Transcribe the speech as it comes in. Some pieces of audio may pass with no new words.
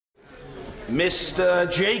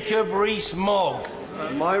Mr. Jacob Rees Mogg.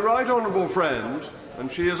 My right honourable friend,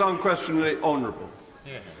 and she is unquestionably honourable,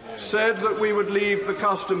 said that we would leave the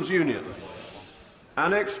customs union.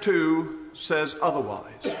 Annex 2 says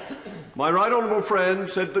otherwise. My right honourable friend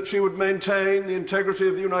said that she would maintain the integrity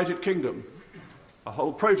of the United Kingdom. A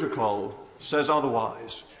whole protocol says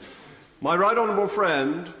otherwise. My right honourable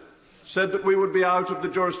friend said that we would be out of the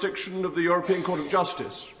jurisdiction of the European Court of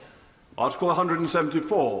Justice. Article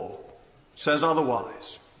 174 says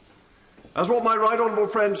otherwise. As what my right honourable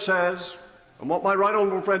friend says and what my right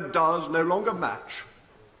honourable friend does no longer match,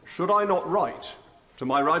 should I not write to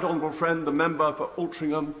my right honourable friend, the member for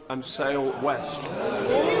Altrincham and Sale West?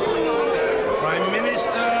 Prime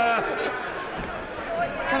Minister.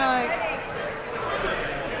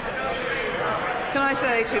 Can I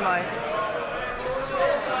say to my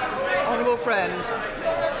honourable friend,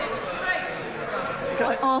 can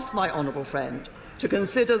I ask my honourable friend to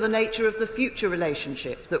consider the nature of the future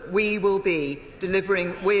relationship that we will be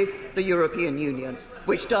delivering with the European Union,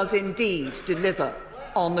 which does indeed deliver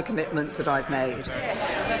on the commitments that I've made.